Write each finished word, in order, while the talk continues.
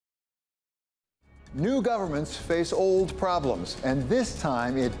New governments face old problems, and this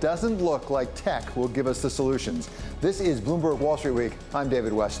time it doesn't look like tech will give us the solutions. This is Bloomberg Wall Street Week. I'm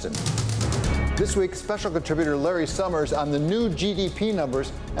David Weston. This week, special contributor Larry Summers on the new GDP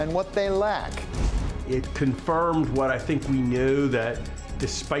numbers and what they lack. It confirmed what I think we knew, that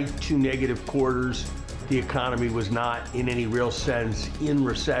despite two negative quarters, the economy was not in any real sense in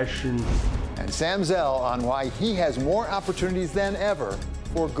recession. And Sam Zell on why he has more opportunities than ever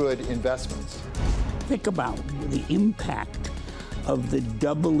for good investments. Think about the impact of the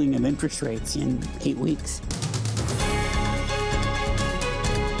doubling of interest rates in 8 weeks.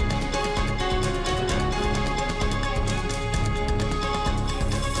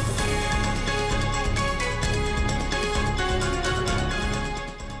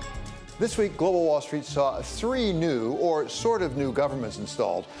 This week, Global Wall Street saw 3 new or sort of new governments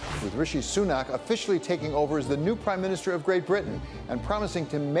installed, with Rishi Sunak officially taking over as the new Prime Minister of Great Britain and promising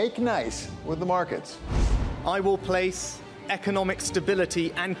to make nice with the markets. I will place economic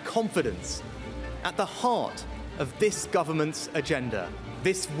stability and confidence at the heart of this government's agenda.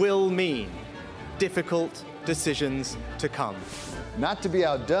 This will mean difficult decisions to come. Not to be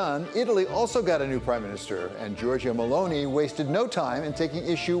outdone, Italy also got a new prime minister, and Giorgia Meloni wasted no time in taking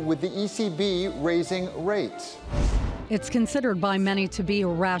issue with the ECB raising rates. It's considered by many to be a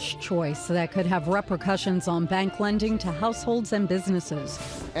rash choice that could have repercussions on bank lending to households and businesses.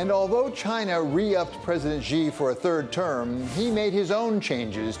 And although China re-upped President Xi for a 3rd term, he made his own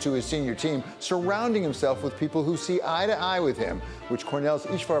changes to his senior team, surrounding himself with people who see eye to eye with him, which Cornell's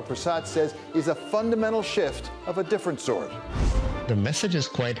Ishwar Prasad says is a fundamental shift of a different sort. The message is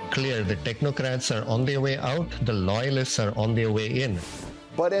quite clear. The technocrats are on their way out. The loyalists are on their way in.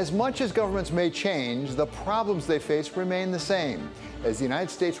 But as much as governments may change, the problems they face remain the same, as the United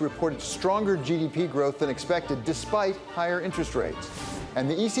States reported stronger GDP growth than expected despite higher interest rates. And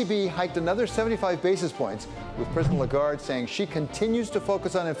the ECB hiked another 75 basis points, with President Lagarde saying she continues to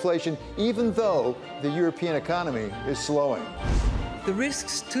focus on inflation even though the European economy is slowing. The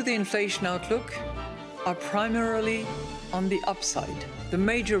risks to the inflation outlook are primarily on the upside. The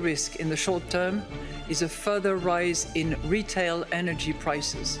major risk in the short term is a further rise in retail energy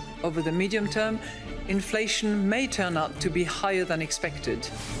prices. Over the medium term, inflation may turn out to be higher than expected.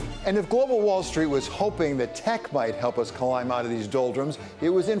 And if Global Wall Street was hoping that tech might help us climb out of these doldrums, it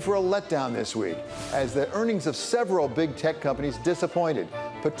was in for a letdown this week, as the earnings of several big tech companies disappointed,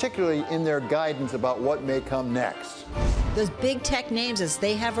 particularly in their guidance about what may come next. Those big tech names, as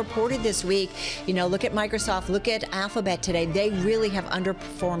they have reported this week, look at Microsoft, look at Alphabet today. They really have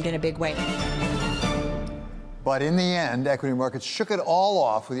underperformed in a big way. But in the end, equity markets shook it all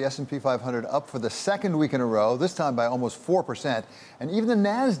off, with the S&P 500 up for the 2nd week in a row, this time by almost 4%. And even the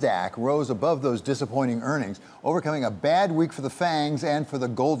NASDAQ rose above those disappointing earnings, overcoming a bad week for the FANGs and for the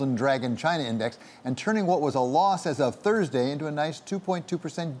Golden Dragon China Index, and turning what was a loss as of Thursday into a nice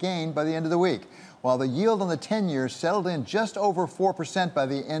 2.2% gain by the end of the week, while the yield on the 10-year settled in just over 4% by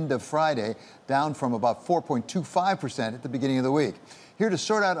the end of Friday, down from about 4.25% at the beginning of the week. Here to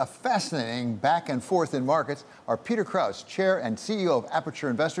sort out a fascinating back and forth in markets are Peter Kraus, Chair and CEO of Aperture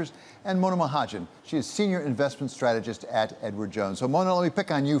Investors, and Mona Mahajan. She is Senior Investment Strategist at Edward Jones. So, Mona, let me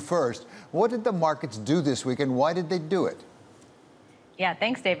pick on you first. What did the markets do this week, and why did they do it? Yeah,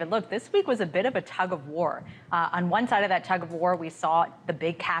 thanks, David. Look, this week was a bit of a tug of war. On one side of that tug of war, we saw the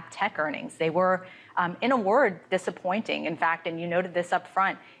big cap tech earnings. They were, in a word, disappointing. In fact, and you noted this up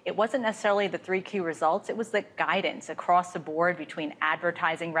front, it wasn't necessarily the 3Q results. It was the guidance across the board between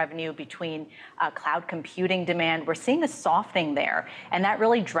advertising revenue, between cloud computing demand. We're seeing a softening there, and that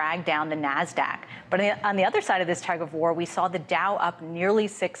really dragged down the NASDAQ. But on the other side of this tug of war, we saw the Dow up nearly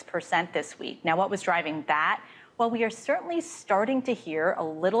 6% this week. Now, what was driving that? Well, we are certainly starting to hear a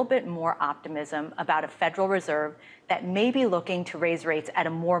little bit more optimism about a Federal Reserve that may be looking to raise rates at a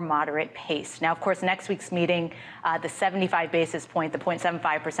more moderate pace. Now, of course, next week's meeting, the 75 basis point, the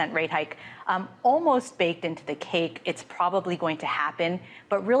 0.75% rate hike, almost baked into the cake. It's probably going to happen,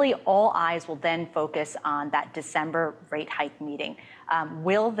 but really all eyes will then focus on that December rate hike meeting.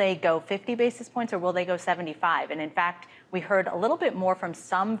 Will they go 50 basis points or will they go 75? And in fact, we heard a little bit more from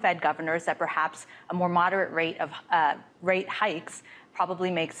some Fed governors that perhaps a more moderate rate of rate hikes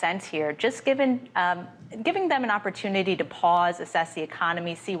probably makes sense here, just giving them an opportunity to pause, assess the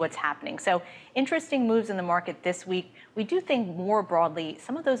economy, see what's happening. So interesting moves in the market this week. We do think more broadly,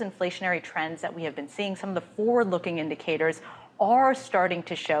 some of those inflationary trends that we have been seeing, some of the forward-looking indicators are starting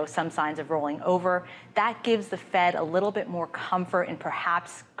to show some signs of rolling over. That gives the Fed a little bit more comfort in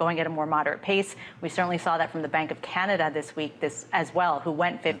perhaps going at a more moderate pace. We certainly saw that from the Bank of Canada this week as well, who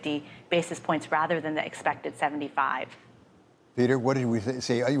went 50 basis points rather than the expected 75. Peter, what did we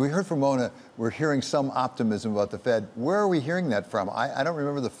say? We heard from Mona, we're hearing some optimism about the Fed. Where are we hearing that from? I don't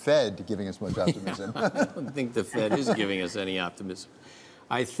remember the Fed giving us much optimism. I don't think the Fed is giving us any optimism.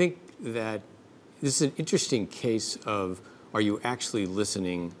 I think that this is an interesting case of, are you actually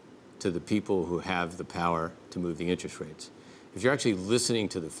listening to the people who have the power to move the interest rates? If you're actually listening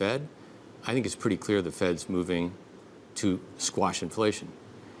to the Fed, I think it's pretty clear the Fed's moving to squash inflation.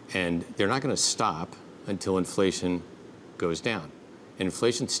 And they're not going to stop until inflation goes down. And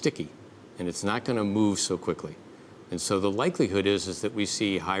inflation's sticky, and it's not going to move so quickly. And so the likelihood is that we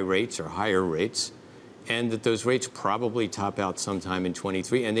see high rates or higher rates, and that those rates probably top out sometime in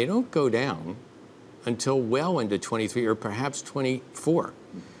 23, and they don't go down until well into 23 or perhaps 24.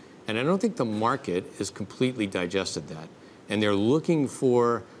 And I don't think the market has completely digested that. And they're looking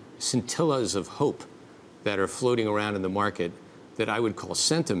for scintillas of hope that are floating around in the market that I would call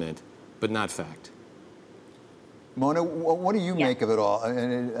sentiment, but not fact. Mona, what do you make of it all?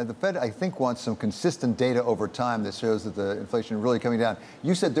 And the Fed, I think, wants some consistent data over time that shows that the inflation is really coming down.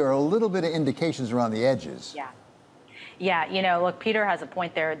 You said there are a little bit of indications around the edges. Yeah, you know, look, Peter has a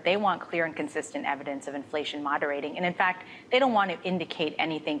point there. They want clear and consistent evidence of inflation moderating. And in fact, they don't want to indicate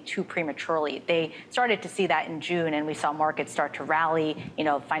anything too prematurely. They started to see that in June, and we saw markets start to rally, you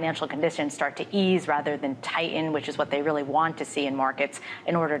know, financial conditions start to ease rather than tighten, which is what they really want to see in markets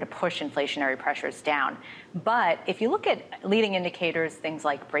in order to push inflationary pressures down. But if you look at leading indicators, things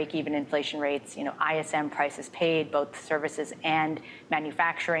like break-even inflation rates, you know, ISM prices paid, both services and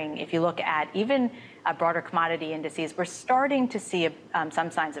manufacturing, if you look at even broader commodity indices, we're starting to see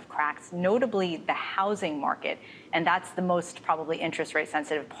some signs of cracks, notably the housing market. And that's the most probably interest rate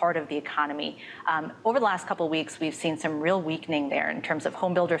sensitive part of the economy. Over the last couple of weeks, we've seen some real weakening there in terms of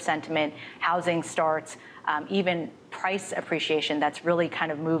home builder sentiment, housing starts, even price appreciation that's really kind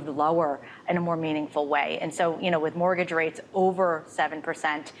of moved lower in a more meaningful way. And so, you know, with mortgage rates over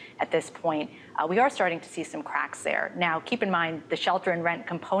 7% at this point, we are starting to see some cracks there. Now, keep in mind, the shelter and rent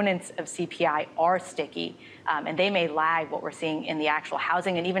components of CPI are sticky, and they may lag what we're seeing in the actual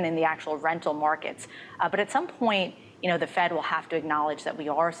housing and even in the actual rental markets. But at some point, you know, the Fed will have to acknowledge that we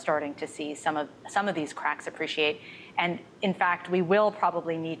are starting to see some of these cracks appreciate. And in fact, we will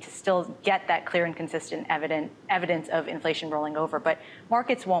probably need to still get that clear and consistent evidence of inflation rolling over. But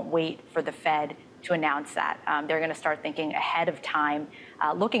markets won't wait for the Fed to announce that. They're going to start thinking ahead of time,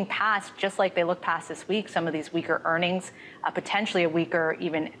 looking past, just like they look past this week, some of these weaker earnings, potentially a weaker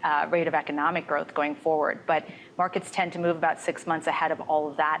even rate of economic growth going forward. But markets tend to move about 6 months ahead of all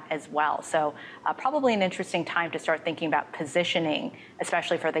of that as well. So probably an interesting time to start thinking about positioning,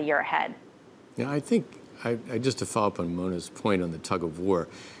 especially for the year ahead. Yeah, I think, just to follow up on Mona's point on the tug of war,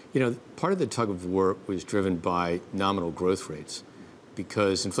 you know, part of the tug of war was driven by nominal growth rates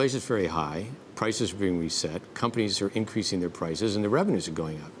because inflation is very high, prices are being reset, companies are increasing their prices, and the revenues are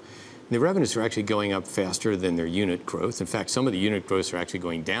going up. And the revenues are actually going up faster than their unit growth. In fact, some of the unit growths are actually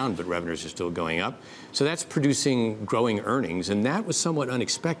going down, but revenues are still going up. So that's producing growing earnings, and that was somewhat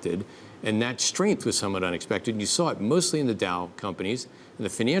unexpected, and that strength was somewhat unexpected. You saw it mostly in the Dow companies, and the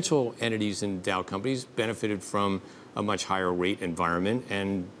financial entities in Dow companies benefited from a much higher rate environment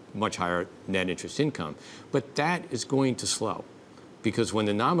and much higher net interest income. But that is going to slow, because when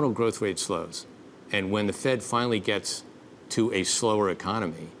the nominal growth rate slows, and when the Fed finally gets to a slower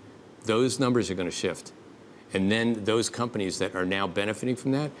economy, those numbers are going to shift. And then those companies that are now benefiting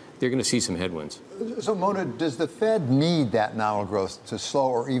from that, they're going to see some headwinds. So, Mona, does the Fed need that nominal growth to slow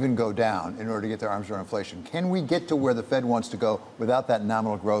or even go down in order to get their arms around inflation? Can we get to where the Fed wants to go without that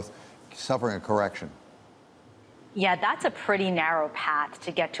nominal growth suffering a correction? Yeah, that's a pretty narrow path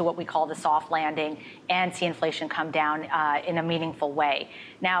to get to what we call the soft landing and see inflation come down in a meaningful way.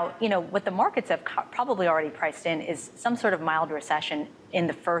 Now, you know, what the markets have probably already priced in is some sort of mild recession in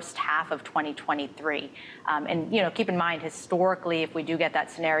the first half of 2023. And, you know, keep in mind, historically, if we do get that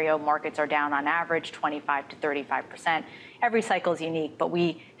scenario, markets are down on average 25 to 35%. Every cycle is unique, but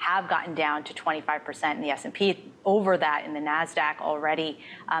we have gotten down to 25% in the S&P, over that in the NASDAQ already.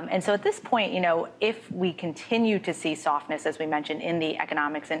 And so at this point, you know, if we continue to see softness, as we mentioned, in the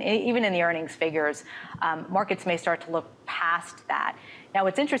economics and even in the earnings figures, markets may start to look past that. Now,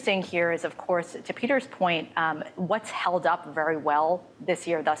 what's interesting here is, of course, to Peter's point, what's held up very well this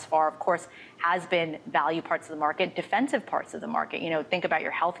year thus far, of course, has been value parts of the market, defensive parts of the market. You know, think about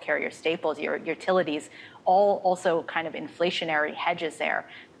your healthcare, your staples, your utilities, all also kind of inflationary hedges there.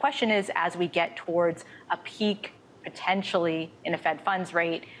 The question is, as we get towards a peak potentially in a Fed funds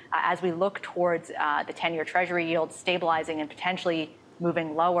rate, as we look towards the 10-year Treasury yield stabilizing and potentially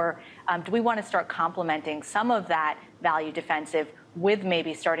moving lower, do we want to start complementing some of that value defensive with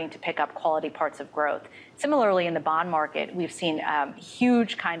maybe starting to pick up quality parts of growth. Similarly, in the bond market, we've seen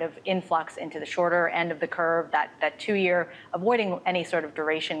huge kind of influx into the shorter end of the curve, that 2-year, avoiding any sort of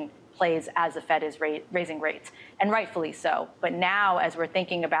duration plays as the Fed is raising rates, and rightfully so. But now, as we're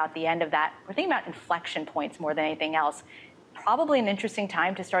thinking about the end of that, we're thinking about inflection points more than anything else. Probably an interesting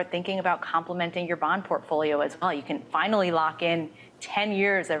time to start thinking about complementing your bond portfolio as well. You can finally lock in 10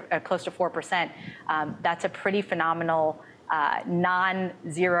 years at close to 4%. That's a pretty phenomenal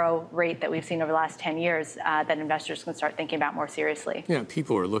non-zero rate that we've seen over the last 10 years that investors can start thinking about more seriously. Yeah,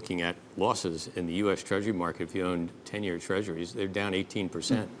 people are looking at losses in the U.S. Treasury market. If you own 10-year Treasuries, they're down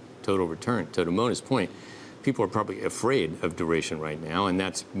 18% total return. So to Mona's point, people are probably afraid of duration right now, and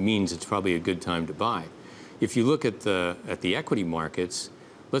that means it's probably a good time to buy. If you look at the equity markets,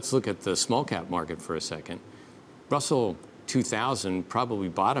 let's look at the small cap market for a second. Russell 2000 probably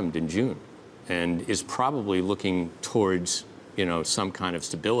bottomed in June and is probably looking towards, some kind of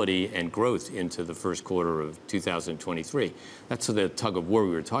stability and growth into the first quarter of 2023. That's the tug of war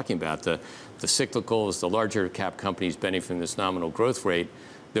we were talking about. The cyclicals, the larger cap companies benefiting from this nominal growth rate,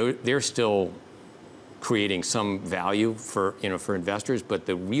 they're still creating some value for investors, but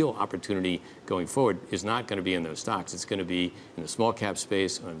the real opportunity going forward is not going to be in those stocks. It's going to be in the small cap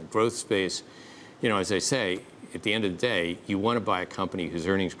space, or in the growth space. As I say, at the end of the day, you want to buy a company whose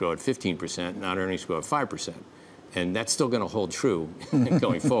earnings grow at 15%, not earnings grow at 5%. And that's still going to hold true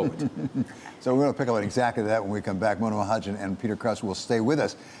going forward. So we're going to pick up on exactly that when we come back. Mona Mahajan and Peter Kraus will stay with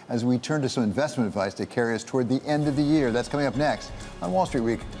us as we turn to some investment advice to carry us toward the end of the year. That's coming up next on Wall Street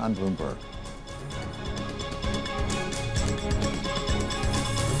Week on Bloomberg.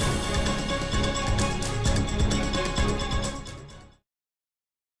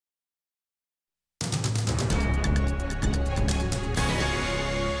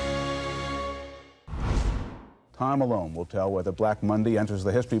 Time alone will tell whether Black Monday enters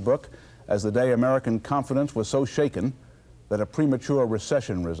the history book as the day American confidence was so shaken that a premature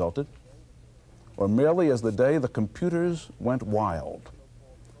recession resulted, or merely as the day the computers went wild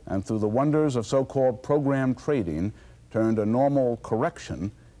and through the wonders of so-called program trading turned a normal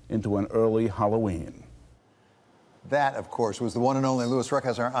correction into an early Halloween. That, of course, was the one and only Louis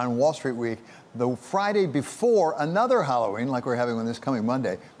Rickhauser on Wall Street Week, the Friday before another Halloween, like we're having on this coming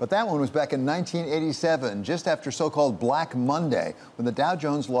Monday. But that one was back in 1987, just after so-called Black Monday, when the Dow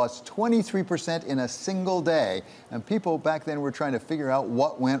Jones lost 23% in a single day, and people back then were trying to figure out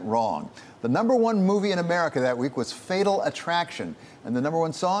what went wrong. The #1 movie in America that week was Fatal Attraction, and the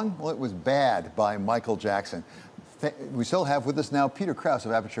 #1 song, well, it was Bad by Michael Jackson. We still have with us now Peter Kraus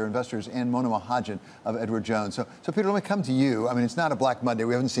of Aperture Investors and Mona Mahajan of Edward Jones. So Peter, let me come to you. I mean, it's not a Black Monday.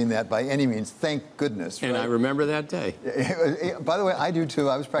 We haven't seen that by any means. Thank goodness. And right? I remember that day. By the way, I do too.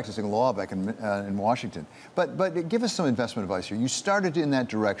 I was practicing law back in Washington. But give us some investment advice here. You started in that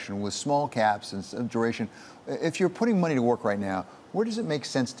direction with small caps and some duration. If you're putting money to work right now, where does it make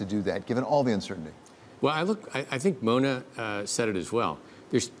sense to do that, given all the uncertainty? Well, I think Mona said it as well.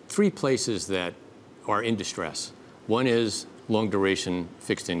 There's 3 places that are in distress. One is long duration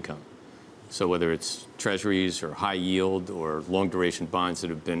fixed income. So whether it's treasuries or high yield or long duration bonds that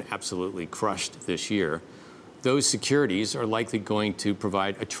have been absolutely crushed this year, those securities are likely going to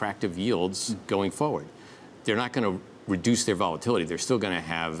provide attractive yields going forward. They're not going to reduce their volatility. They're still going to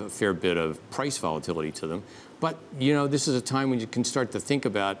have a fair bit of price volatility to them. But, this is a time when you can start to think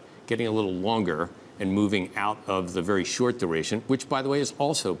about getting a little longer and moving out of the very short duration, which, by the way, is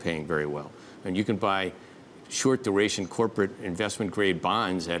also paying very well. And you can buy short duration corporate investment grade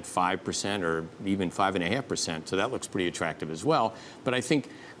bonds at 5% or even 5.5%. So that looks pretty attractive as well. But I think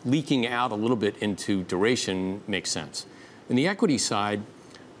leaking out a little bit into duration makes sense. In the equity side,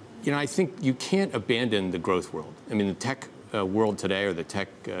 I think you can't abandon the growth world. I mean, the tech world today, or the tech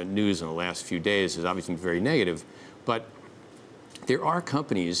news in the last few days, has obviously been very negative. But there are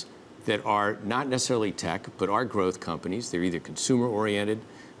companies that are not necessarily tech, but are growth companies. They're either consumer oriented,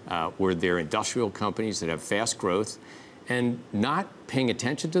 or they're industrial companies that have fast growth, and not paying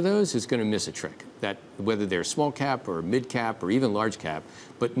attention to those is going to miss a trick. That whether they're small cap or mid cap or even large cap,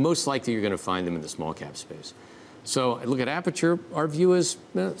 but most likely you're going to find them in the small cap space. So I look at Aperture. Our view is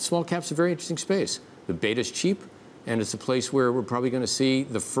small cap's a very interesting space. The beta's cheap, and it's a place where we're probably going to see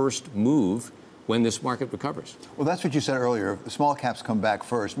the first move when this market recovers. Well, that's what you said earlier. The small caps come back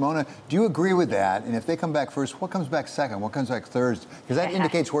first. Mona, do you agree with that? And if they come back first, what comes back second? What comes back third? Because that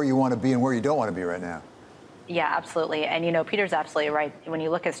indicates where you want to be and where you don't want to be right now. Yeah, absolutely. And, you know, Peter's absolutely right. When you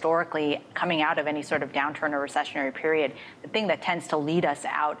look historically, coming out of any sort of downturn or recessionary period, the thing that tends to lead us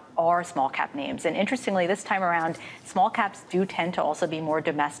out are small cap names. And interestingly, this time around, small caps do tend to also be more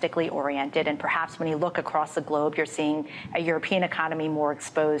domestically oriented. And perhaps when you look across the globe, you're seeing a European economy more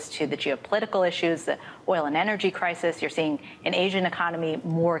exposed to the geopolitical issues, the oil and energy crisis. You're seeing an Asian economy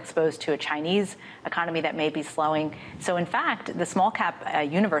more exposed to a Chinese economy that may be slowing. So in fact, the small cap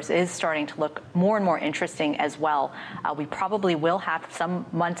universe is starting to look more and more interesting as well. We probably will have some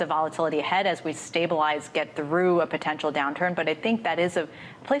months of volatility ahead as we stabilize, get through a potential downturn, but I think that is a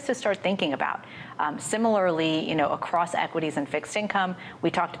place to start thinking about. Similarly, you know, across equities and fixed income, we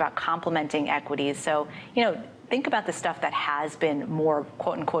talked about complementing equities. So, you know, think about the stuff that has been more,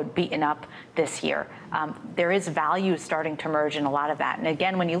 quote unquote, beaten up this year. There is value starting to emerge in a lot of that. And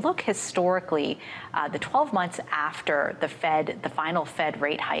again, when you look historically, the 12 months after the final Fed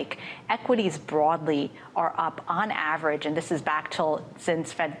rate hike, equities broadly are up on average, and this is back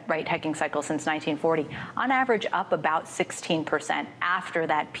since Fed rate hiking cycle since 1940, on average up about 16% after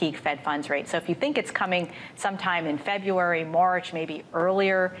that peak Fed funds rate. So if you think it's coming sometime in February, March, maybe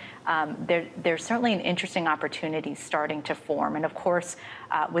earlier, there's certainly an interesting opportunity starting to form. And of course,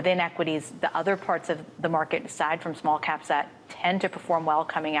 within equities, the other parts of the market, aside from small caps that tend to perform well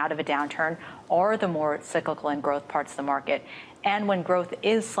coming out of a downturn, are the more cyclical and growth parts of the market. And when growth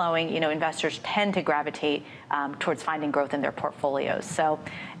is slowing, you know, investors tend to gravitate towards finding growth in their portfolios. So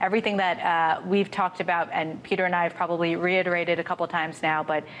everything that we've talked about, and Peter and I have probably reiterated a couple of times now,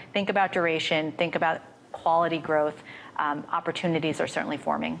 but think about duration, think about quality growth. Opportunities are certainly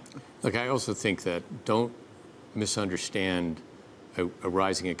forming. Look, I also think that don't misunderstand a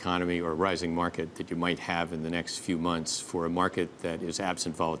rising economy or a rising market that you might have in the next few months for a market that is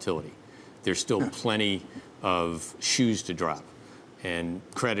absent volatility. There's still plenty of shoes to drop, and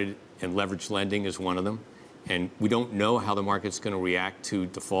credit and leverage lending is one of them. And we don't know how the market's going to react to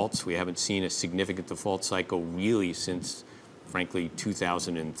defaults. We haven't seen a significant default cycle really since, frankly,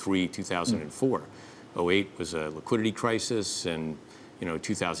 2003, 2004. 08 was a liquidity crisis, and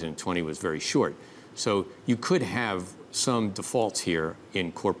 2020 was very short. So you could have some defaults here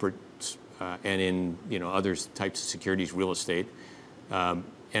in corporates and in other types of securities, real estate.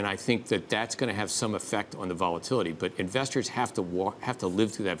 And I think that that's going to have some effect on the volatility. But investors have to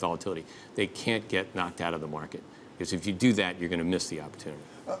live through that volatility. They can't get knocked out of the market, because if you do that, you're going to miss the opportunity.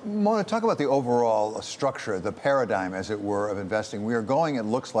 Mona, talk about the overall structure, the paradigm, as it were, of investing. We are going, it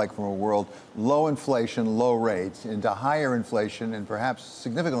looks like, from a world low inflation, low rates, into higher inflation and perhaps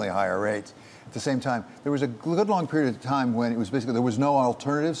significantly higher rates. At the same time, there was a good long period of time when it was basically there was no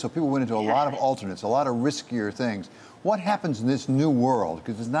alternatives, so people went into a lot of alternates, a lot of riskier things. What happens in this new world?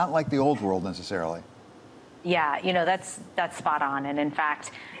 Because it's not like the old world necessarily. Yeah, that's spot on. And in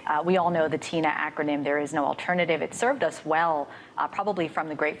fact, we all know the TINA acronym, there is no alternative. It served us well, probably from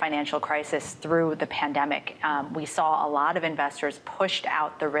the great financial crisis through the pandemic. We saw a lot of investors pushed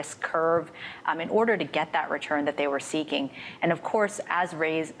out the risk curve in order to get that return that they were seeking. And of course, as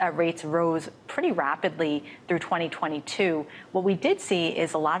rates rose pretty rapidly through 2022, what we did see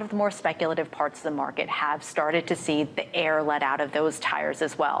is a lot of the more speculative parts of the market have started to see the air let out of those tires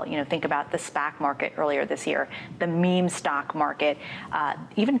as well. Think about the SPAC market earlier this year, the meme stock market,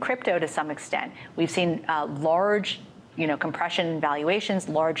 even crypto to some extent. We've seen large compression in valuations,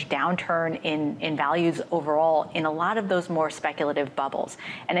 large downturn in values overall in a lot of those more speculative bubbles.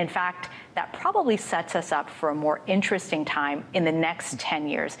 And in fact, that probably sets us up for a more interesting time in the next 10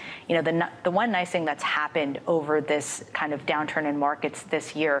 years. The one nice thing that's happened over this kind of downturn in markets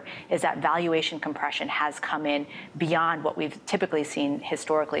this year is that valuation compression has come in beyond what we've typically seen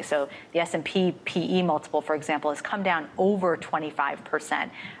historically. So the S&P PE multiple, for example, has come down over 25%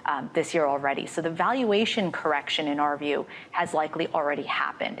 this year already. So the valuation correction, in our view, has likely already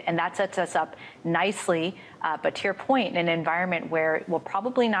happened. And that sets us up nicely, but to your point, in an environment where it will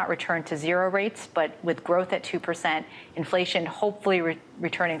probably not return to zero rates, but with growth at 2%, inflation hopefully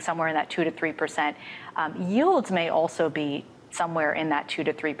returning somewhere in that 2 to 3%, yields may also be somewhere in that 2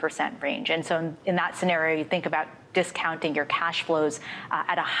 to 3% range. And so in that scenario, you think about discounting your cash flows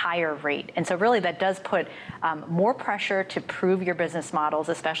at a higher rate. And so really that does put more pressure to prove your business models,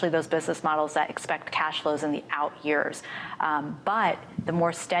 especially those business models that expect cash flows in the out years. But the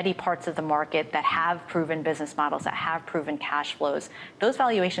more steady parts of the market that have proven business models, that have proven cash flows, those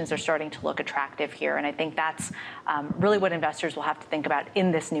valuations are starting to look attractive here. And I think that's really what investors will have to think about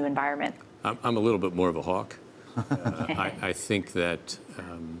in this new environment. I'm a little bit more of a hawk. I think that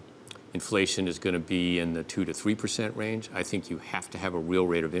inflation is going to be in the 2 to 3% range. I think you have to have a real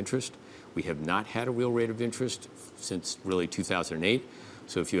rate of interest. We have not had a real rate of interest since really 2008.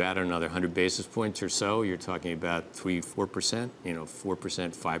 So if you add another 100 basis points or so, you're talking about 3-4%,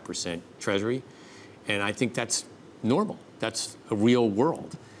 4%, 5% Treasury. And I think that's normal. That's a real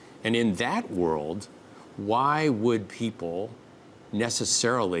world. And in that world, why would people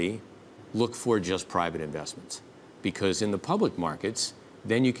necessarily look for just private investments? Because in the public markets,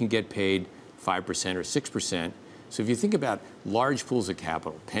 then you can get paid 5% or 6%. So if you think about large pools of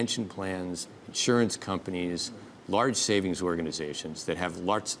capital, pension plans, insurance companies, large savings organizations that have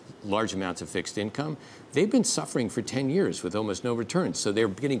large amounts of fixed income, they've been suffering for 10 years with almost no returns. So they're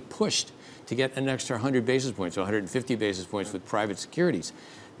getting pushed to get an extra 100 basis points or 150 basis points with private securities.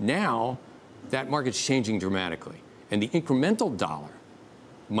 Now, that market's changing dramatically. And the incremental dollar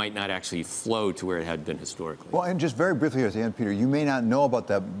might not actually flow to where it had been historically. Well, and just very briefly at the end, Peter, you may not know about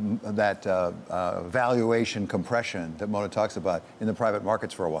that valuation compression that Mona talks about in the private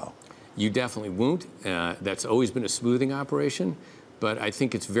markets for a while. You definitely won't. That's always been a smoothing operation. But I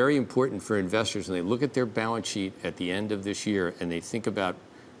think it's very important for investors when they look at their balance sheet at the end of this year and they think about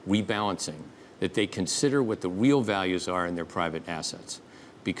rebalancing, that they consider what the real values are in their private assets,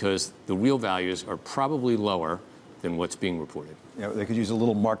 because the real values are probably lower than what's being reported. Yeah, they could use a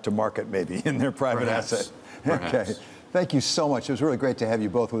little mark-to-market maybe in their private asset. Perhaps. Okay. Thank you so much. It was really great to have you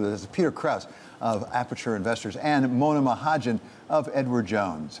both with us. Peter Kraus of Aperture Investors and Mona Mahajan of Edward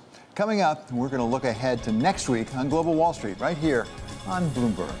Jones. Coming up, we're going to look ahead to next week on Global Wall Street, right here on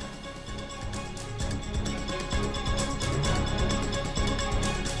Bloomberg.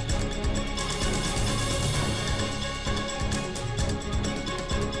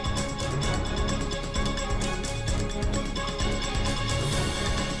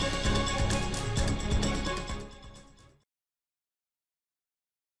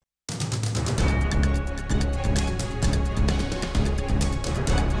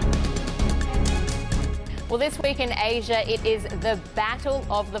 Well, this week in Asia, it is the battle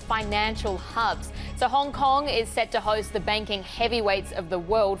of the financial hubs. So Hong Kong is set to host the banking heavyweights of the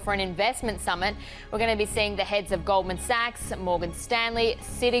world for an investment summit. We're going to be seeing the heads of Goldman Sachs, Morgan Stanley,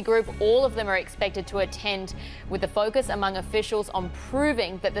 Citigroup. All of them are expected to attend, with the focus among officials on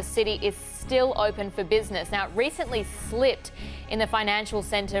proving that the city is still open for business. Now, it recently slipped in the financial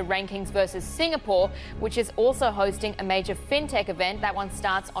centre rankings versus Singapore, which is also hosting a major fintech event. That one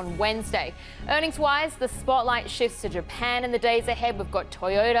starts on Wednesday. Earnings-wise, the spotlight shifts to Japan in the days ahead. We've got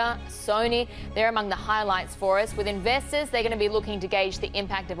Toyota, Sony. They're among the highlights for us. With investors, they're going to be looking to gauge the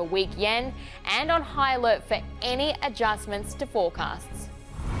impact of a weak yen and on high alert for any adjustments to forecasts.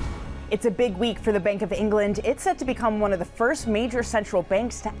 It's a big week for the Bank of England. It's set to become one of the first major central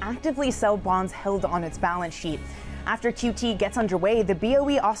banks to actively sell bonds held on its balance sheet. After QT gets underway, the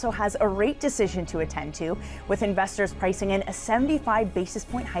BOE also has a rate decision to attend to, with investors pricing in a 75 basis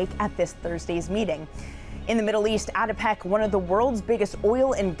point hike at this Thursday's meeting. In the Middle East, APEC, one of the world's biggest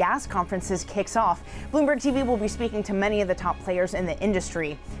oil and gas conferences, kicks off. Bloomberg TV will be speaking to many of the top players in the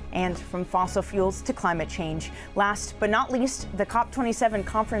industry, and from fossil fuels to climate change. Last but not least, the COP27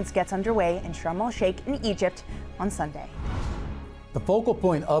 conference gets underway in Sharm el-Sheikh in Egypt on Sunday. The focal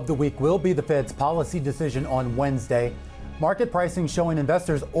point of the week will be the Fed's policy decision on Wednesday. Market pricing showing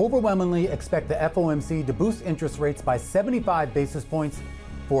investors overwhelmingly expect the FOMC to boost interest rates by 75 basis points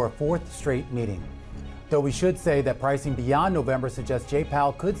for a fourth straight meeting. Though we should say that pricing beyond November suggests Jay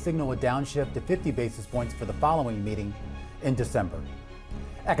Powell could signal a downshift to 50 basis points for the following meeting in December.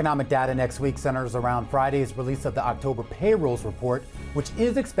 Economic data next week centers around Friday's release of the October payrolls report, which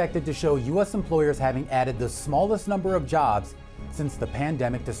is expected to show U.S. employers having added the smallest number of jobs since the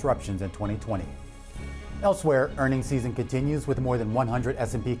pandemic disruptions in 2020. Elsewhere, earnings season continues with more than 100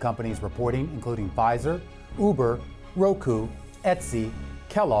 S&P companies reporting, including Pfizer, Uber, Roku, Etsy,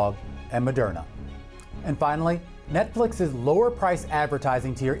 Kellogg, and Moderna. And finally, Netflix's lower price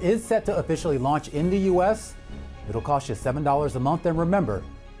advertising tier is set to officially launch in the U.S. It'll cost you $7 a month, and remember,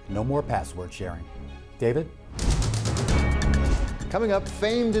 no more password sharing. David? Coming up,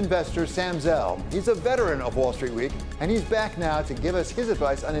 famed investor Sam Zell. He's a veteran of Wall Street Week, and he's back now to give us his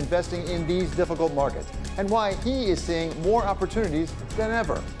advice on investing in these difficult markets and why he is seeing more opportunities than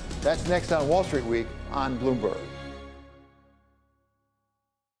ever. That's next on Wall Street Week on Bloomberg.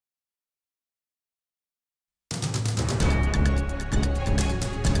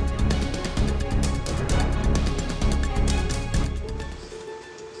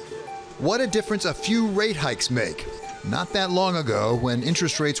 What a difference a few rate hikes make. Not that long ago, when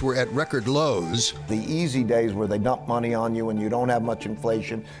interest rates were at record lows. The easy days where they dump money on you and you don't have much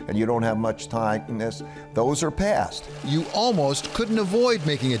inflation and you don't have much tightness, those are past. You almost couldn't avoid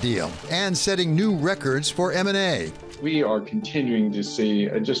making a deal and setting new records for M&A. We are continuing to see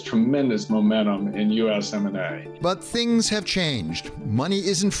just tremendous momentum in U.S. M&A. But things have changed. Money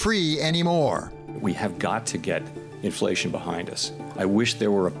isn't free anymore. We have got to get inflation behind us. I wish there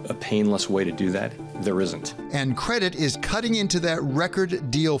were a painless way to do that. There isn't. And credit is cutting into that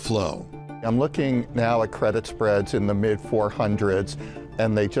record deal flow. I'm looking now at credit spreads in the mid 400s,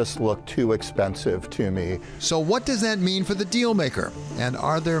 and they just look too expensive to me. So what does that mean for the deal maker? And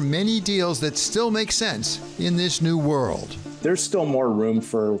are there many deals that still make sense in this new world? There's still more room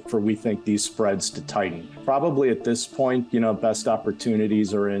for we think these spreads to tighten. Probably at this point, best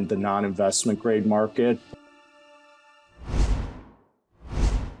opportunities are in the non-investment grade market.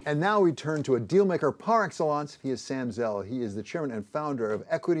 And now we turn to a deal maker par excellence. He is Sam Zell. He is the chairman and founder of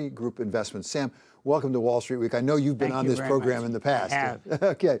Equity Group Investments. Sam, welcome to Wall Street Week. I know you've been on this program in the past. I have.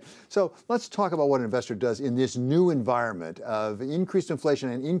 Okay, so let's talk about what an investor does in this new environment of increased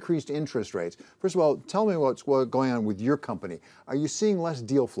inflation and increased interest rates. First of all, tell me what's going on with your company. Are you seeing less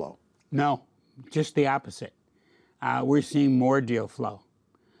deal flow? No, just the opposite. We're seeing more deal flow.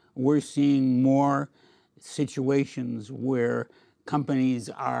 We're seeing more situations where companies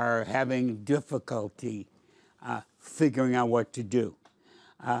are having difficulty figuring out what to do.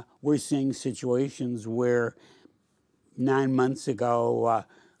 We're seeing situations where 9 months ago,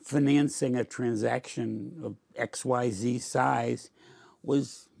 financing a transaction of XYZ size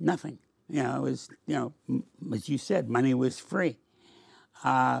was nothing. It was, as you said, money was free.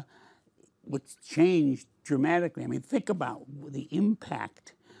 What's changed dramatically, think about the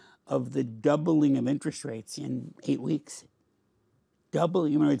impact of the doubling of interest rates in 8 weeks.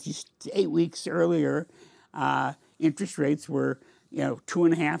 Doubling, it's just 8 weeks earlier, interest rates were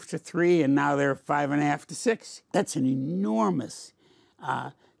 2.5 to 3, and now they're 5.5 to 6. That's an enormous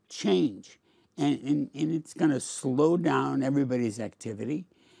change, and it's going to slow down everybody's activity.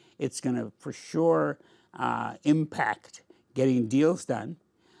 It's going to, for sure, impact getting deals done.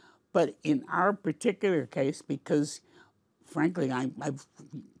 But in our particular case, because frankly, I've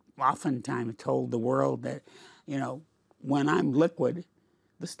oftentimes told the world that, when I'm liquid,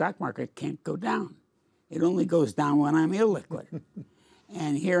 the stock market can't go down. It only goes down when I'm illiquid.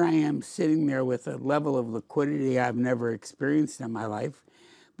 And here I am sitting there with a level of liquidity I've never experienced in my life,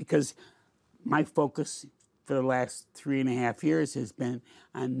 because my focus for the last 3.5 years has been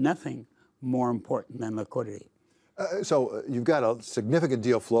on nothing more important than liquidity. So you've got a significant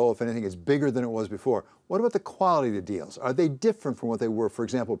deal flow. If anything, it's bigger than it was before. What about the quality of the deals? Are they different from what they were, for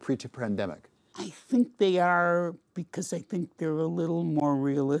example, pre-pandemic? I think they are, because I think they're a little more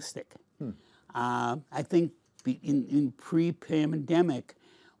realistic. I think in pre-pandemic,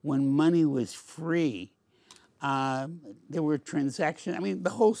 when money was free, there were transactions. The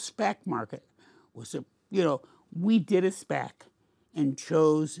whole SPAC market was we did a SPAC and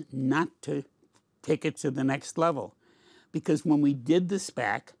chose not to take it to the next level, because when we did the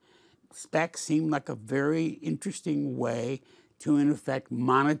SPAC seemed like a very interesting way to, in effect,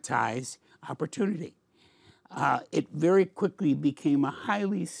 monetize opportunity. It very quickly became a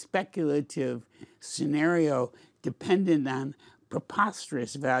highly speculative scenario dependent on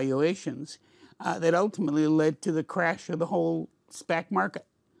preposterous valuations that ultimately led to the crash of the whole SPAC market.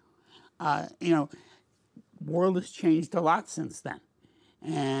 World has changed a lot since then.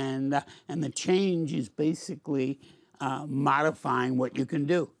 And the change is basically modifying what you can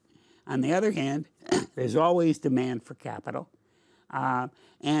do. On the other hand, there's always demand for capital.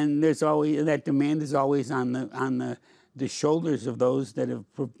 And there's always, that demand is always on the shoulders of those that have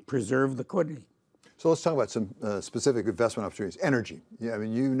preserved liquidity. So let's talk about some specific investment opportunities. Energy. Yeah,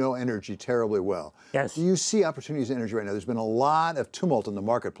 you know energy terribly well. Yes. Do you see opportunities in energy right now? There's been a lot of tumult in the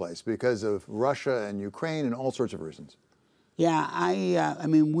marketplace because of Russia and Ukraine and all sorts of reasons. Yeah,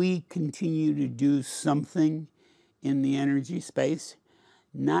 we continue to do something in the energy space,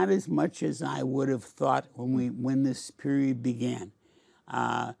 not as much as I would have thought when this period began.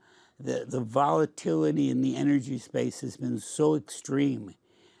 The volatility in the energy space has been so extreme.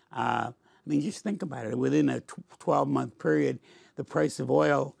 Just think about it. Within a 12-month period, the price of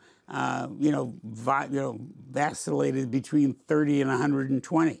oil, vacillated between 30 and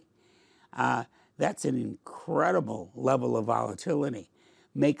 120. That's an incredible level of volatility.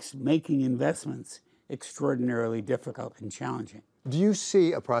 Makes making investments extraordinarily difficult and challenging. Do you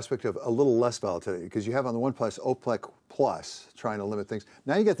see a prospect of a little less volatility? Because you have on the one plus OPEC plus trying to limit things.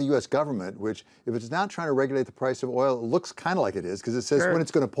 Now you get the U.S. government, which if it's not trying to regulate the price of oil, it looks kind of like it is, because it says when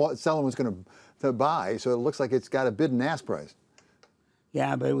it's going to sell and when it's going to buy. So it looks like it's got a bid and ask price.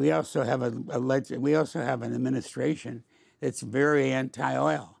 Yeah, but we also have an administration that's very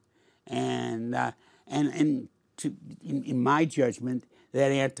anti-oil, and in my judgment,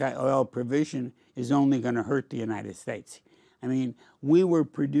 that anti-oil provision is only going to hurt the United States. I mean, we were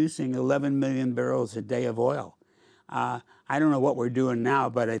producing 11 million barrels a day of oil. I don't know what we're doing now,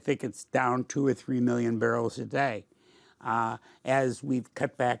 but I think it's down 2 or 3 million barrels a day as we've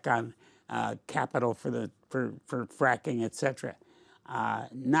cut back on capital for fracking, et cetera.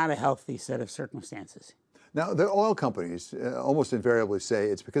 Not a healthy set of circumstances. Now, the oil companies almost invariably say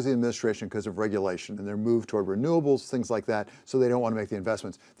it's because of the administration, because of regulation, and their move toward renewables, things like that, so they don't want to make the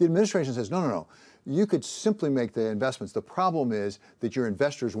investments. The administration says, no, no, no. You could simply make the investments. The problem is that your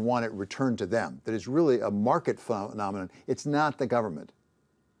investors want it returned to them, that it's really a market phenomenon. It's not the government.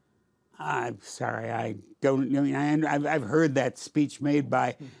 I'm sorry, I don't. I mean, I've heard that speech made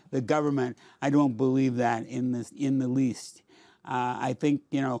by the government. I don't believe that in the least. I think,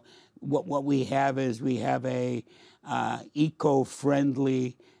 you know, what we have is we have a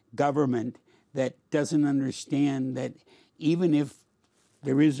eco-friendly government that doesn't understand that even if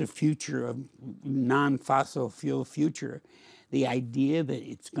there is a future of non-fossil fuel future, the idea that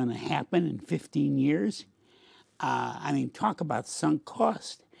it's going to happen in 15 years, I mean, talk about sunk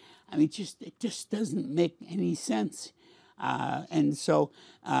cost. I mean, it just doesn't make any sense. And so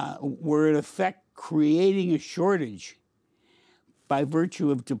we're in effect creating a shortage by virtue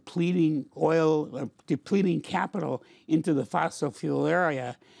of depleting oil, depleting capital into the fossil fuel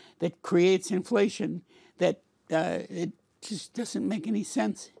area that creates inflation that it just doesn't make any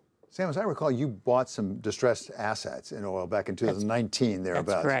sense. Sam, as I recall, you bought some distressed assets in oil back in 2019, thereabouts.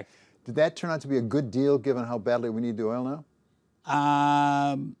 That's correct. Did that turn out to be a good deal given how badly we need the oil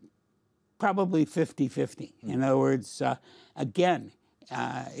now? Probably 50-50. In other words, again,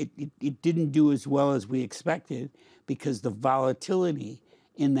 it didn't do as well as we expected because the volatility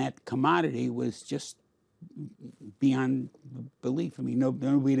in that commodity was just beyond belief. I mean,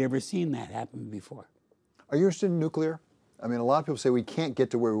 nobody had ever seen that happen before. Are you interested in nuclear? I mean, a lot of people say we can't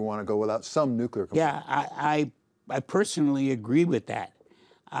get to where we want to go without some nuclear component. Yeah, I personally agree with that.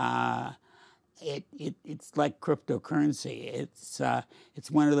 It's like cryptocurrency.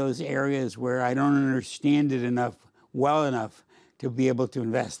 It's one of those areas where I don't understand it well enough to be able to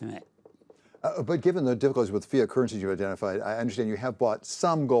invest in it. But given the difficulties with fiat currencies you've identified, I understand you have bought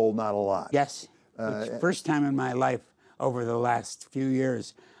some gold, not a lot. Yes. First time in my life over the last few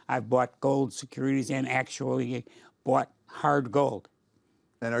years, I've bought gold securities and actually bought hard gold.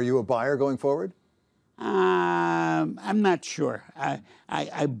 And are you a buyer going forward? I'm not sure.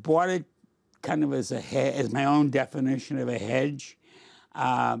 I bought it kind of as my own definition of a hedge.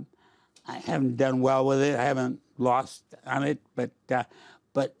 I haven't done well with it. I haven't lost on it, but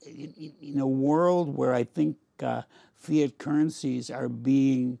in a world where I think fiat currencies are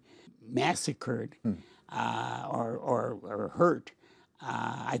being massacred or hurt,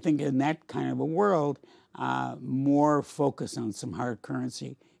 I think in that kind of a world, more focus on some hard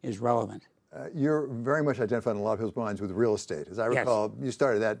currency is relevant. You're very much identified in a lot of people's minds with real estate. As I recall, you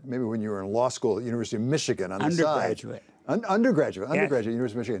started that maybe when you were in law school at the University of Michigan on the side. Undergraduate, University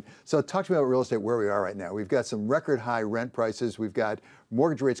of Michigan. So talk to me about real estate, where we are right now. We've got some record high rent prices. We've got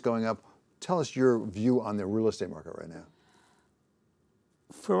mortgage rates going up. Tell us your view on the real estate market right now.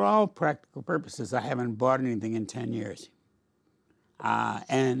 For all practical purposes, I haven't bought anything in 10 years.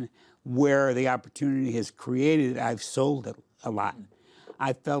 And where the opportunity has created, I've sold it a lot.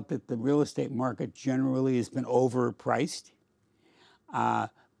 I felt that the real estate market generally has been overpriced,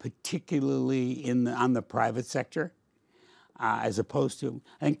 particularly on the private sector, as opposed to,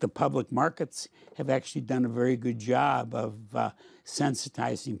 I think the public markets have actually done a very good job of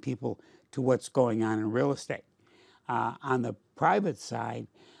sensitizing people to what's going on in real estate. On the private side,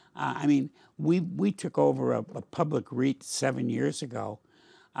 I mean, we took over a public REIT 7 years ago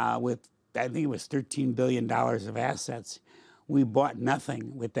with, I think it was $13 billion of assets. We bought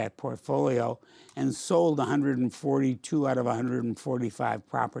nothing with that portfolio and sold 142 out of 145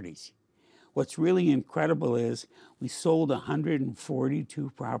 properties. What's really incredible is we sold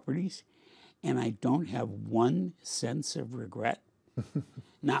 142 properties and I don't have one sense of regret.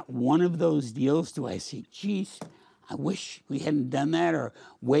 Not one of those deals do I say, geez, I wish we hadn't done that or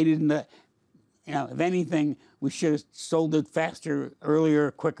waited if anything, we should have sold it faster,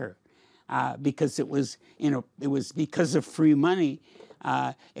 earlier, quicker. Because it was because of free money,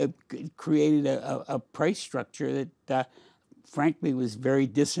 it created a price structure that, frankly, was very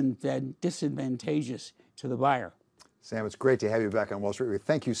disadvantageous to the buyer. Sam, it's great to have you back on Wall Street.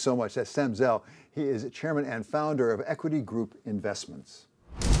 Thank you so much. That's Sam Zell. He is chairman and founder of Equity Group Investments.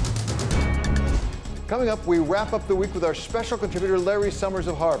 Coming up, we wrap up the week with our special contributor, Larry Summers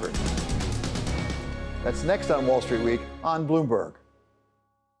of Harvard. That's next on Wall Street Week on Bloomberg.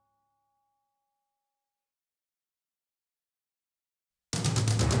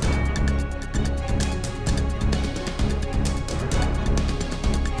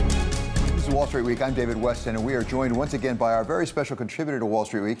 to Wall Street Week. I'm David Weston, and we are joined once again by our very special contributor to Wall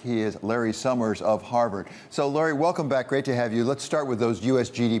Street Week. He is Larry Summers of Harvard. So, Larry, welcome back. Great to have you. Let's start with those U.S.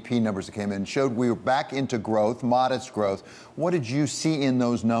 GDP numbers that came in. Showed we were back into growth, modest growth. What did you see in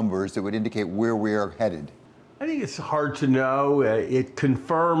those numbers that would indicate where we are headed? I think it's hard to know. It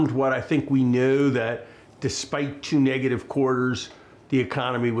confirmed what I think we knew, that despite 2 negative quarters, the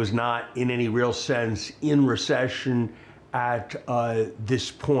economy was not in any real sense in recession at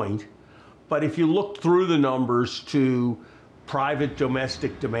this point. But if you look through the numbers to private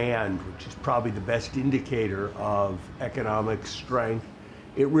domestic demand, which is probably the best indicator of economic strength,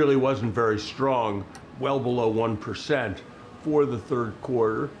 it really wasn't very strong, well below 1% for the third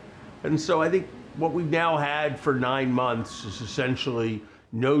quarter. And so I think what we've now had for 9 months is essentially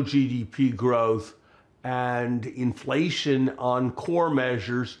no GDP growth and inflation on core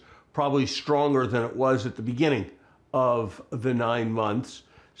measures probably stronger than it was at the beginning of the 9 months,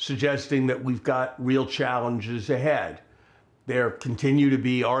 suggesting that we've got real challenges ahead. There continue to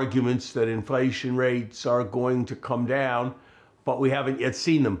be arguments that inflation rates are going to come down, but we haven't yet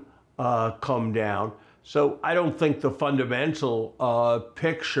seen them come down. So I don't think the fundamental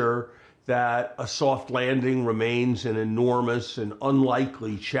picture that a soft landing remains an enormous and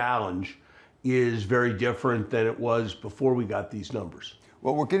unlikely challenge is very different than it was before we got these numbers.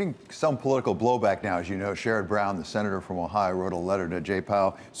 Well, we're getting some political blowback now, as you know. Sherrod Brown, the senator from Ohio, wrote a letter to Jay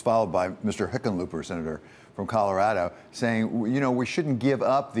Powell. It's followed by Mr. Hickenlooper, senator from Colorado, saying, you know, we shouldn't give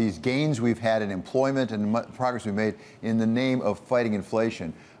up these gains we've had in employment and progress we've made in the name of fighting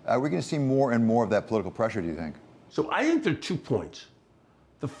inflation. Are we going to see more and more of that political pressure, do you think? So I think there are 2 points.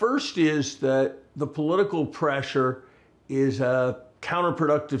 The first is that the political pressure is a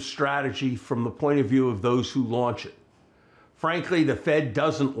counterproductive strategy from the point of view of those who launch it. Frankly, the Fed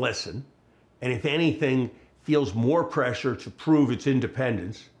doesn't listen, and if anything, feels more pressure to prove its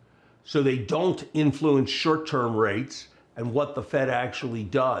independence. So they don't influence short-term rates and what the Fed actually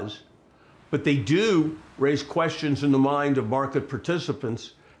does, but they do raise questions in the mind of market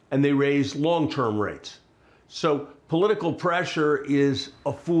participants, and they raise long-term rates. So political pressure is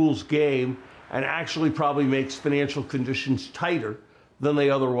a fool's game and actually probably makes financial conditions tighter than they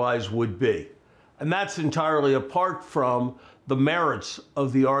otherwise would be. And that's entirely apart from the merits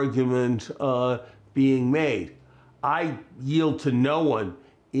of the argument being made. I yield to no one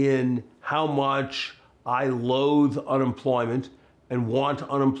in how much I loathe unemployment and want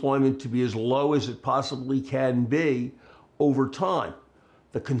unemployment to be as low as it possibly can be over time.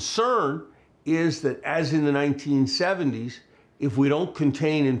 The concern is that, as in the 1970s, if we don't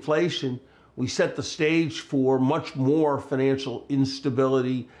contain inflation, we set the stage for much more financial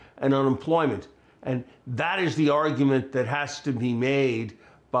instability and unemployment. And that is the argument that has to be made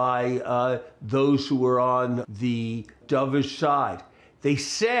by those who are on the dovish side. They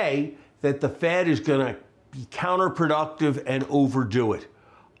say that the Fed is going to be counterproductive and overdo it.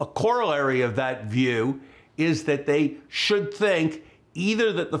 A corollary of that view is that they should think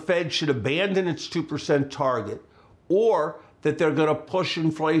either that the Fed should abandon its 2% target or that they're going to push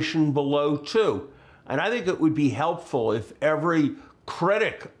inflation below 2. And I think it would be helpful if every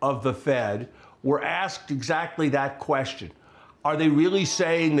critic of the Fed were asked exactly that question. Are they really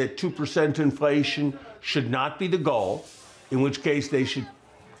saying that 2% inflation should not be the goal, in which case they should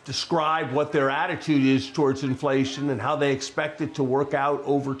describe what their attitude is towards inflation and how they expect it to work out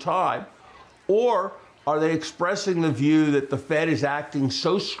over time? Or are they expressing the view that the Fed is acting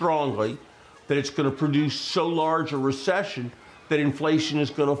so strongly that it's going to produce so large a recession that inflation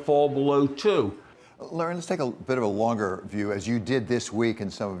is going to fall below 2? Larry, let's take a bit of a longer view, as you did this week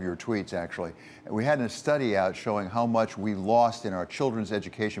in some of your tweets, actually. We had a study out showing how much we lost in our children's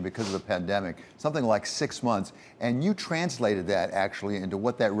education because of the pandemic, something like 6 months. And you translated that, actually, into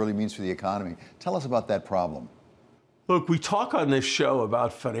what that really means for the economy. Tell us about that problem. Look, we talk on this show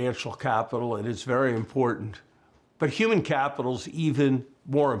about financial capital, and it's very important. But human capital is even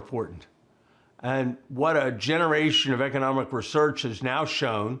more important. And what a generation of economic research has now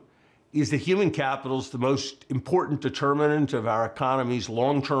shown is that human capital is the most important determinant of our economy's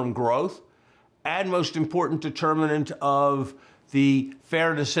long-term growth and most important determinant of the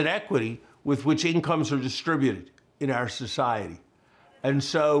fairness and equity with which incomes are distributed in our society. And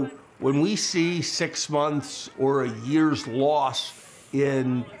so when we see 6 months or a year's loss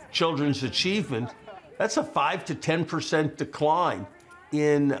in children's achievement, that's a 5 to 10% decline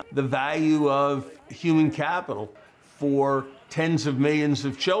in the value of human capital for tens of millions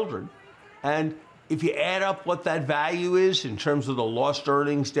of children. And if you add up what that value is in terms of the lost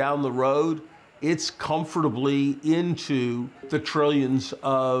earnings down the road, it's comfortably into the trillions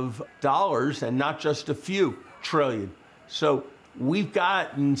of dollars and not just a few trillion. So we've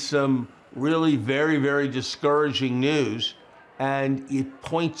gotten some really very, very discouraging news, and it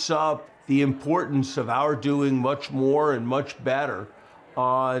points up the importance of our doing much more and much better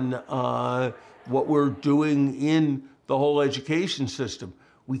on what we're doing in the whole education system.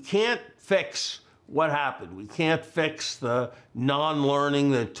 We can't fix what happened. We can't fix the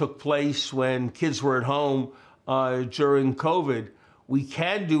non-learning that took place when kids were at home during COVID. We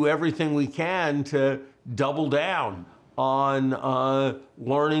can do everything we can to double down on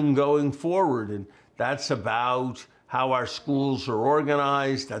learning going forward. And that's about how our schools are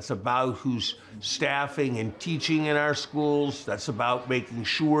organized. That's about who's staffing and teaching in our schools. That's about making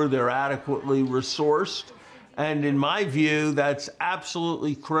sure they're adequately resourced. And in my view, that's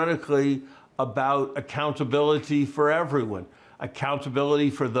absolutely critically about accountability for everyone. Accountability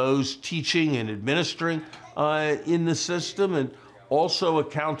for those teaching and administering in the system, and also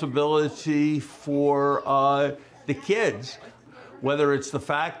accountability for the kids, whether it's the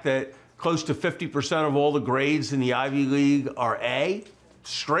fact that close to 50% of all the grades in the Ivy League are A,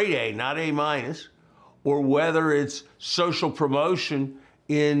 straight A, not A minus, or whether it's social promotion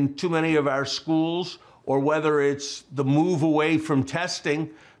in too many of our schools, or whether it's the move away from testing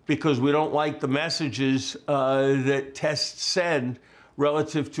because we don't like the messages that tests send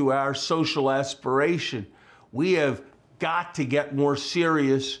relative to our social aspiration. We have got to get more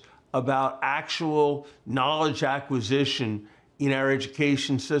serious about actual knowledge acquisition in our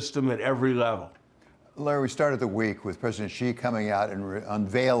education system at every level. Larry, we started the week with President Xi coming out and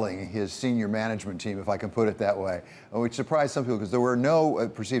unveiling his senior management team, if I can put it that way, which surprised some people because there were no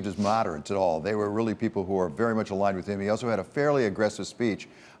perceived as moderates at all. They were really people who are very much aligned with him. He also had a fairly aggressive speech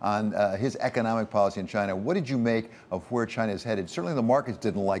on his economic policy in China. What did you make of where China is headed? Certainly the markets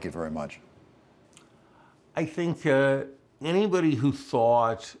didn't like it very much. I think anybody who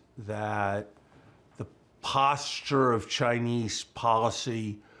thought that the posture of Chinese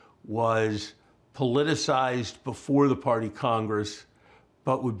policy was politicized before the Party Congress,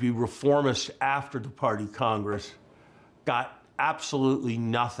 but would be reformist after the Party Congress, got absolutely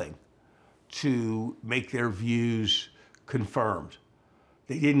nothing to make their views confirmed.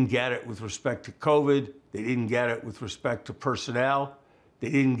 They didn't get it with respect to COVID. They didn't get it with respect to personnel. They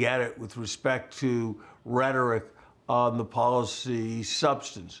didn't get it with respect to rhetoric on the policy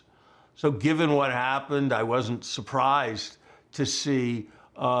substance. So given what happened, I wasn't surprised to see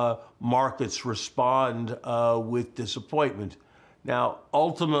markets respond with disappointment. Now,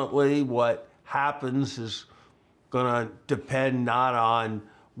 ultimately, what happens is going to depend not on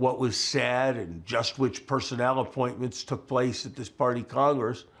what was said and just which personnel appointments took place at this Party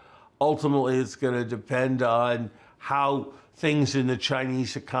Congress. Ultimately, it's going to depend on how things in the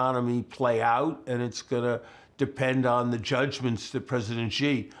Chinese economy play out, and it's going to depend on the judgments that President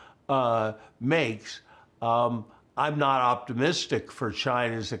Xi makes. I'm not optimistic for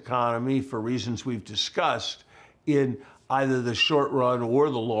China's economy for reasons we've discussed in either the short run or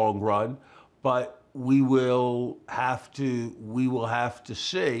the long run, but we will have to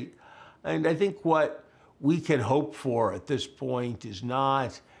see. And I think what we can hope for at this point is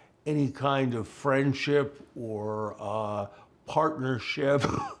not any kind of friendship or partnership,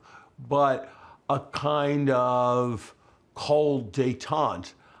 but a kind of cold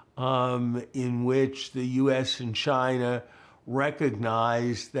détente in which the U.S. and China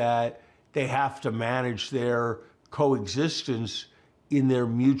recognize that they have to manage their coexistence in their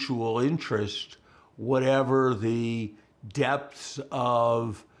mutual interest, whatever the depths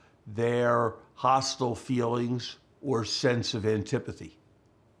of their hostile feelings or sense of antipathy.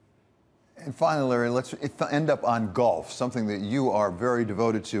 And finally, Larry, let's end up on golf, something that you are very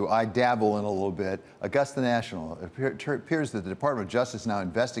devoted to. I dabble in a little bit. Augusta National. It appears that the Department of Justice is now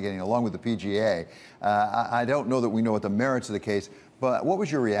investigating, along with the PGA. I don't know that we know what the merits of the case, but what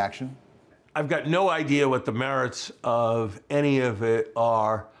was your reaction? I've got no idea what the merits of any of it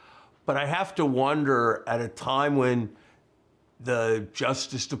are, but I have to wonder, at a time when the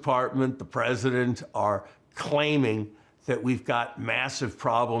Justice Department, the President, are claiming that we've got massive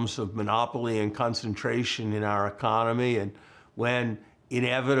problems of monopoly and concentration in our economy, and when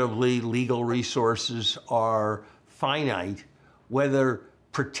inevitably legal resources are finite, whether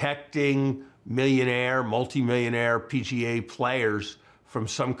protecting millionaire, multimillionaire PGA players from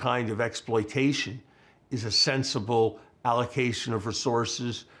some kind of exploitation is a sensible allocation of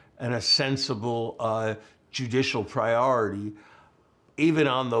resources and a sensible judicial priority. Even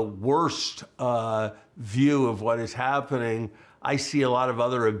on the worst view of what is happening, I see a lot of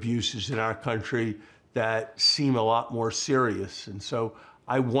other abuses in our country that seem a lot more serious. And so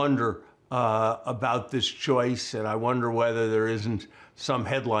I wonder about this choice, and I wonder whether there isn't some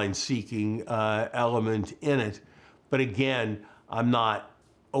headline-seeking element in it. But again, I'm not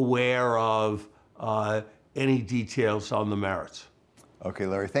aware of any details on the merits. Okay,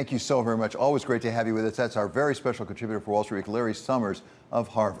 Larry, thank you so very much. Always great to have you with us. That's our very special contributor for Wall Street Week, Larry Summers of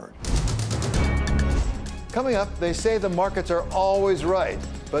Harvard. Coming up, they say the markets are always right,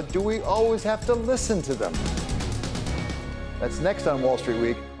 but do we always have to listen to them? That's next on Wall Street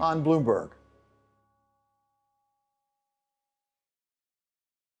Week on Bloomberg.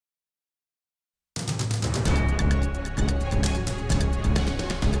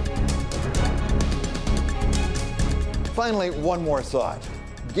 Finally, one more thought.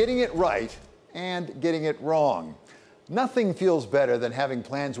 Getting it right and getting it wrong. Nothing feels better than having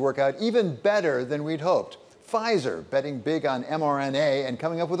plans work out even better than we'd hoped. Pfizer betting big on mRNA and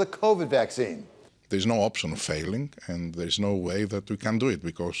coming up with a COVID vaccine. There's no option of failing, and there's no way that we can do it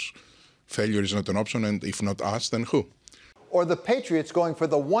because failure is not an option, and if not us, then who? Or the Patriots going for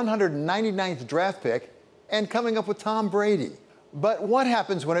the 199th draft pick and coming up with Tom Brady. But what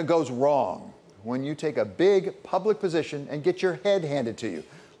happens when it goes wrong? When you take a big public position and get your head handed to you,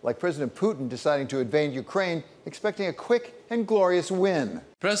 like President Putin deciding to invade Ukraine, expecting a quick and glorious win.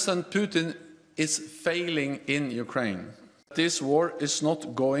 President Putin is failing in Ukraine. This war is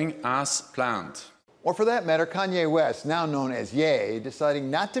not going as planned. Or for that matter, Kanye West, now known as Ye, deciding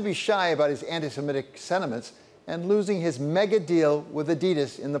not to be shy about his anti-Semitic sentiments and losing his mega deal with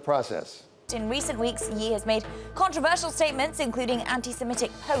Adidas in the process. In recent weeks, Ye has made controversial statements, including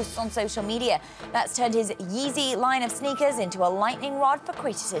anti-Semitic posts on social media. That's turned his Yeezy line of sneakers into a lightning rod for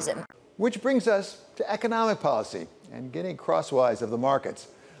criticism. Which brings us to economic policy and getting crosswise of the markets.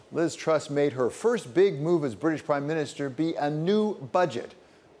 Liz Truss made her first big move as British Prime Minister be a new budget,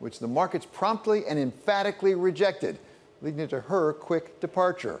 which the markets promptly and emphatically rejected, leading to her quick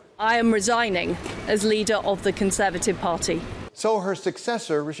departure. I am resigning as leader of the Conservative Party. So her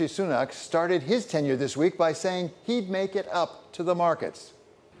successor, Rishi Sunak, started his tenure this week by saying he'd make it up to the markets.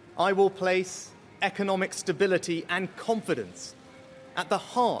 I will place economic stability and confidence at the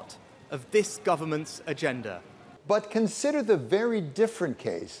heart of this government's agenda. But consider the very different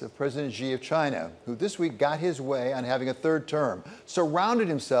case of President Xi of China, who this week got his way on having a third term, surrounded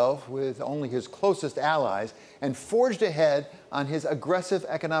himself with only his closest allies, and forged ahead on his aggressive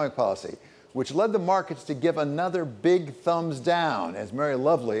economic policy, which led the markets to give another big thumbs down, as Mary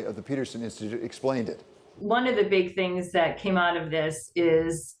Lovely of the Peterson Institute explained it. One of the big things that came out of this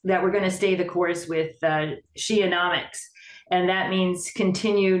is that we're going to stay the course with Xi-onomics, and that means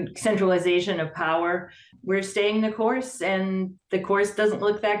continued centralization of power. We're staying the course, and the course doesn't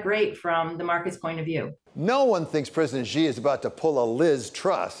look that great from the market's point of view. No one thinks President Xi is about to pull a Liz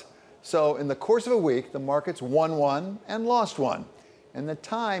Truss. So in the course of a week, the markets won one and lost one. And the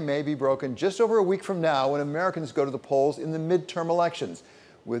tie may be broken just over a week from now when Americans go to the polls in the midterm elections,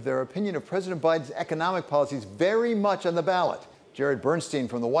 with their opinion of President Biden's economic policies very much on the ballot. Jared Bernstein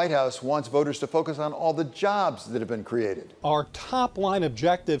from the White House wants voters to focus on all the jobs that have been created. Our top line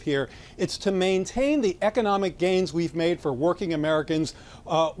objective here is to maintain the economic gains we've made for working Americans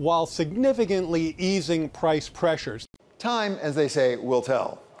while significantly easing price pressures. Time, as they say, will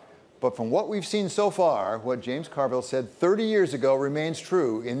tell. But from what we've seen so far, what James Carville said 30 years ago remains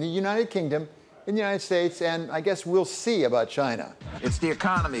true in the United Kingdom, in the United States, and I guess we'll see about China. It's the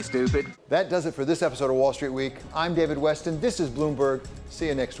economy, stupid. That does it for this episode of Wall Street Week. I'm David Weston. This is Bloomberg. See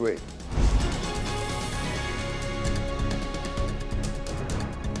you next week.